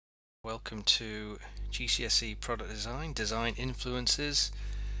Welcome to GCSE Product Design, Design Influences,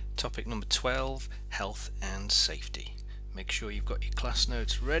 topic number 12, Health and Safety. Make sure you've got your class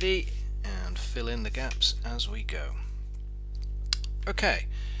notes ready and fill in the gaps as we go. Okay,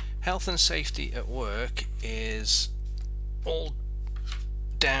 health and safety at work is all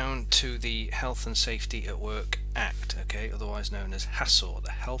down to the Health and Safety at Work Act, okay, otherwise known as HASOR,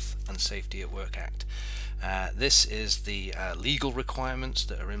 the Health and Safety at Work Act. This is the legal requirements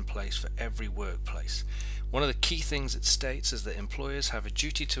that are in place for every workplace. One of the key things it states is that employers have a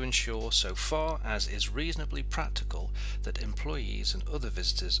duty to ensure, so far as is reasonably practical, that employees and other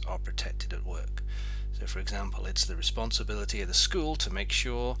visitors are protected at work. So for example, it's the responsibility of the school to make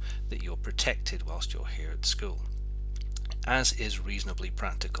sure that you're protected whilst you're here at school, as is reasonably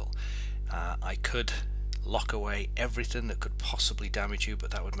practical. I could lock away everything that could possibly damage you,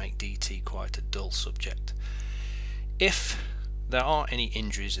 but that would make DT quite a dull subject. If there are any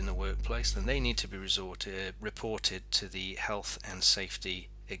injuries in the workplace, then they need to be reported to the Health and Safety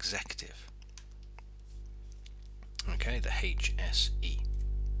Executive, okay, the HSE.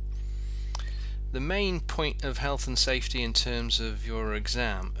 The main point of health and safety in terms of your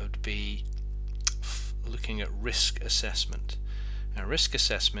exam would be looking at risk assessment. Now, risk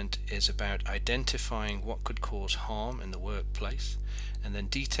assessment is about identifying what could cause harm in the workplace and then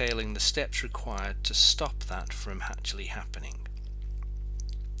detailing the steps required to stop that from actually happening.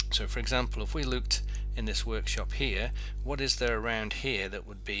 So for example, if we looked in this workshop here, what is there around here that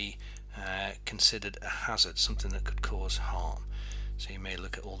would be considered a hazard, something that could cause harm? So you may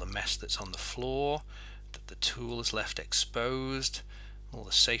look at all the mess that's on the floor, that the tool is left exposed, all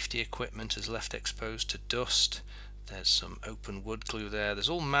the safety equipment is left exposed to dust. There's some open wood glue there. There's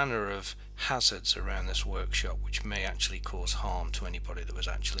all manner of hazards around this workshop which may actually cause harm to anybody that was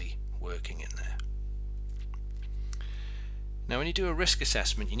actually working in there. Now, when you do a risk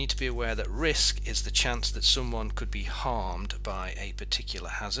assessment, you need to be aware that risk is the chance that someone could be harmed by a particular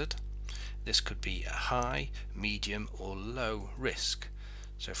hazard. This could be a high, medium or low risk.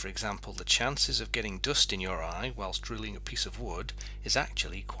 So for example, the chances of getting dust in your eye whilst drilling a piece of wood is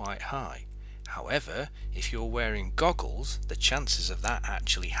actually quite high. However, if you're wearing goggles, the chances of that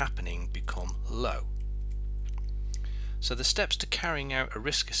actually happening become low. So the steps to carrying out a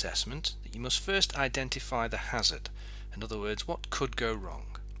risk assessment: that you must first identify the hazard, in other words, what could go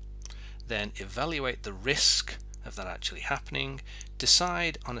wrong. Then evaluate the risk of that actually happening,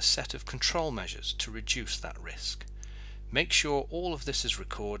 decide on a set of control measures to reduce that risk. Make sure all of this is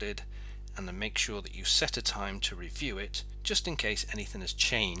recorded, and then make sure that you set a time to review it, just in case anything has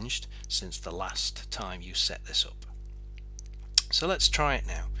changed since the last time you set this up. So let's try it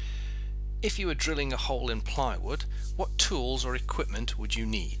now. If you were drilling a hole in plywood, what tools or equipment would you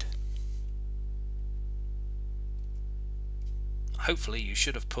need? Hopefully you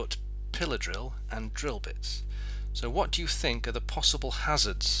should have put pillar drill and drill bits. So what do you think are the possible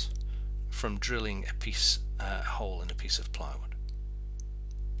hazards from drilling a hole in a piece of plywood?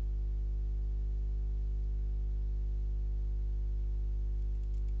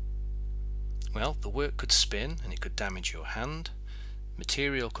 Well, the work could spin and it could damage your hand.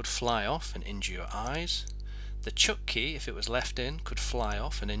 Material could fly off and injure your eyes. The chuck key, if it was left in, could fly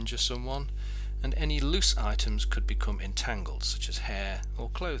off and injure someone. And any loose items could become entangled, such as hair or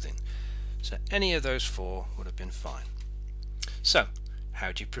clothing. So any of those four would have been fine. So,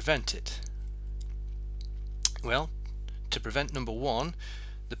 how do you prevent it? Well, to prevent number one,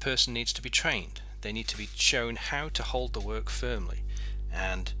 the person needs to be trained. They need to be shown how to hold the work firmly,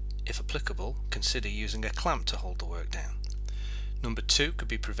 and if applicable, consider using a clamp to hold the work down. Number two could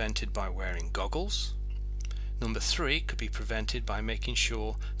be prevented by wearing goggles. Number three could be prevented by making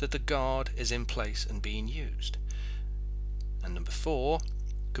sure that the guard is in place and being used. And number four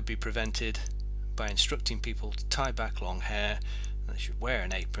could be prevented by instructing people to tie back long hair, and they should wear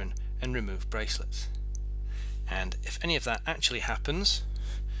an apron and remove bracelets. And if any of that actually happens,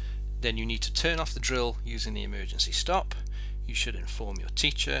 then you need to turn off the drill using the emergency stop. You should inform your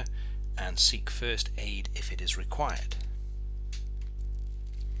teacher and seek first aid if it is required.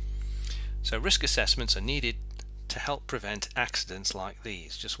 So risk assessments are needed to help prevent accidents like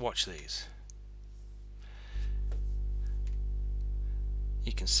these. Just watch these.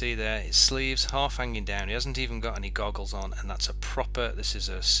 You can see there his sleeves half hanging down. He hasn't even got any goggles on, and that's this is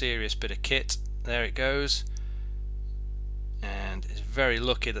a serious bit of kit. There it goes. And it's very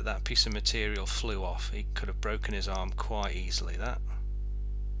lucky that that piece of material flew off. He could have broken his arm quite easily, that.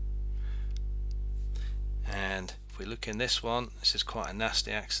 And if we look in this one, this is quite a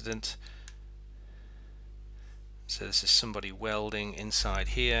nasty accident. So this is somebody welding inside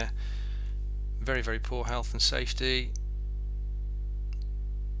here. Very, very poor health and safety.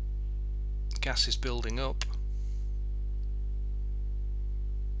 gas is building up.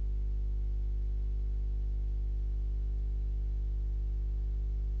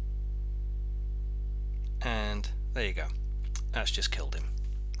 And there you go, that's just killed him.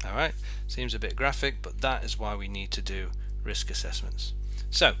 Alright, seems a bit graphic, but that is why we need to do risk assessments.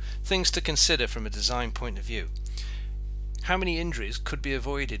 So, things to consider from a design point of view. How many injuries could be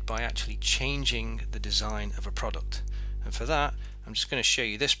avoided by actually changing the design of a product? And for that, I'm just going to show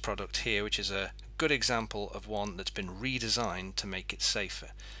you this product here, which is a good example of one that's been redesigned to make it safer.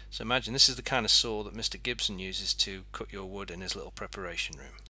 So imagine this is the kind of saw that Mr. Gibson uses to cut your wood in his little preparation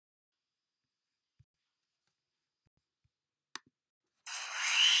room.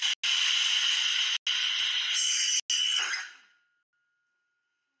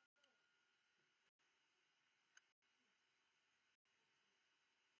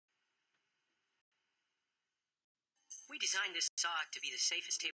 We designed this saw to be the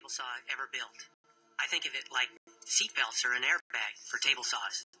safest table saw ever built. I think of it like seatbelts or an airbag for table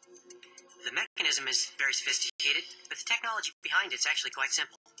saws. The mechanism is very sophisticated, but the technology behind it is actually quite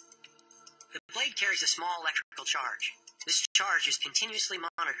simple. The blade carries a small electrical charge. This charge is continuously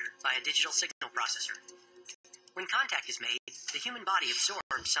monitored by a digital signal processor. When contact is made, the human body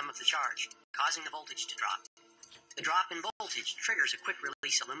absorbs some of the charge, causing the voltage to drop. The drop in voltage triggers a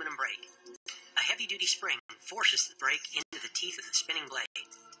quick-release aluminum brake. A heavy-duty spring forces the brake into the teeth of the spinning blade.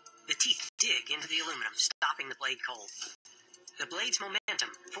 The teeth dig into the aluminum, stopping the blade cold. The blade's momentum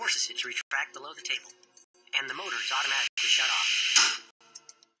forces it to retract below the table, and the motor is automatically shut off.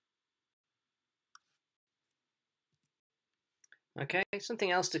 Okay,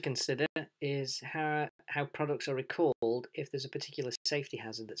 something else to consider is how products are recalled if there's a particular safety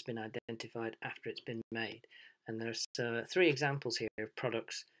hazard that's been identified after it's been made. And there's 3 examples here of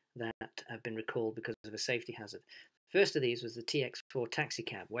products that have been recalled because of a safety hazard. First of these was the TX4 taxi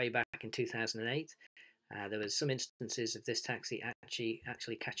cab way back in 2008. There was some instances of this taxi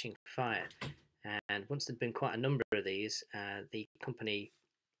actually catching fire, and once there'd been quite a number of these, the company,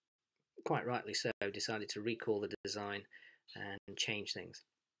 quite rightly so, decided to recall the design and change things.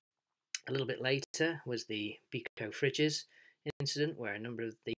 A little bit later was the Beko fridges incident, where a number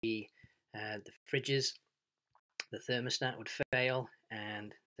of the fridges, the thermostat would fail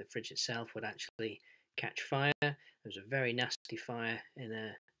and the fridge itself would actually catch fire. There was a very nasty fire in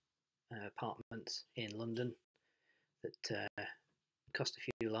a apartment in London that cost a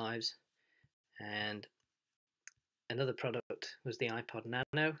few lives. And another product was the iPod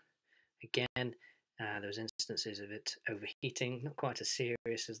Nano. Again, there was instances of it overheating, not quite as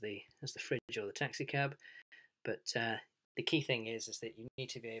serious as the fridge or the taxi cab, but the key thing is that you need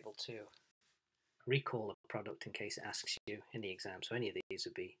to be able to recall a product in case it asks you in the exam. So any of these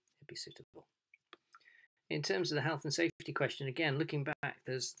would be suitable. In terms of the health and safety question, again, looking back,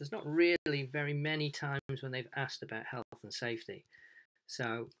 there's not really very many times when they've asked about health and safety.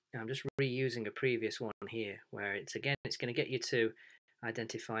 So I'm just reusing a previous one here, where it's going to get you to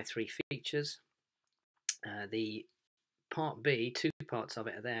identify 3 features. The part B, 2 parts of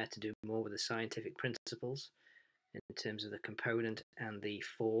it are there to do more with the scientific principles in terms of the component and the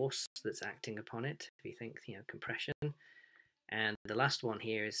force that's acting upon it. If you think, compression. And the last one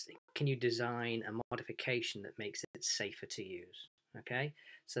here is, can you design a modification that makes it safer to use? Okay,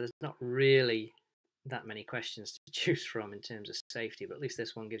 so there's not really that many questions to choose from in terms of safety, but at least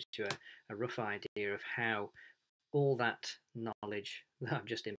this one gives you a rough idea of how all that knowledge that I've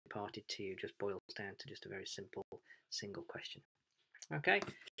just imparted to you just boils down to just a very simple single question. Okay,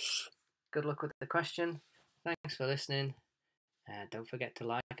 good luck with the question. Thanks for listening, and don't forget to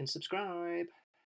like and subscribe.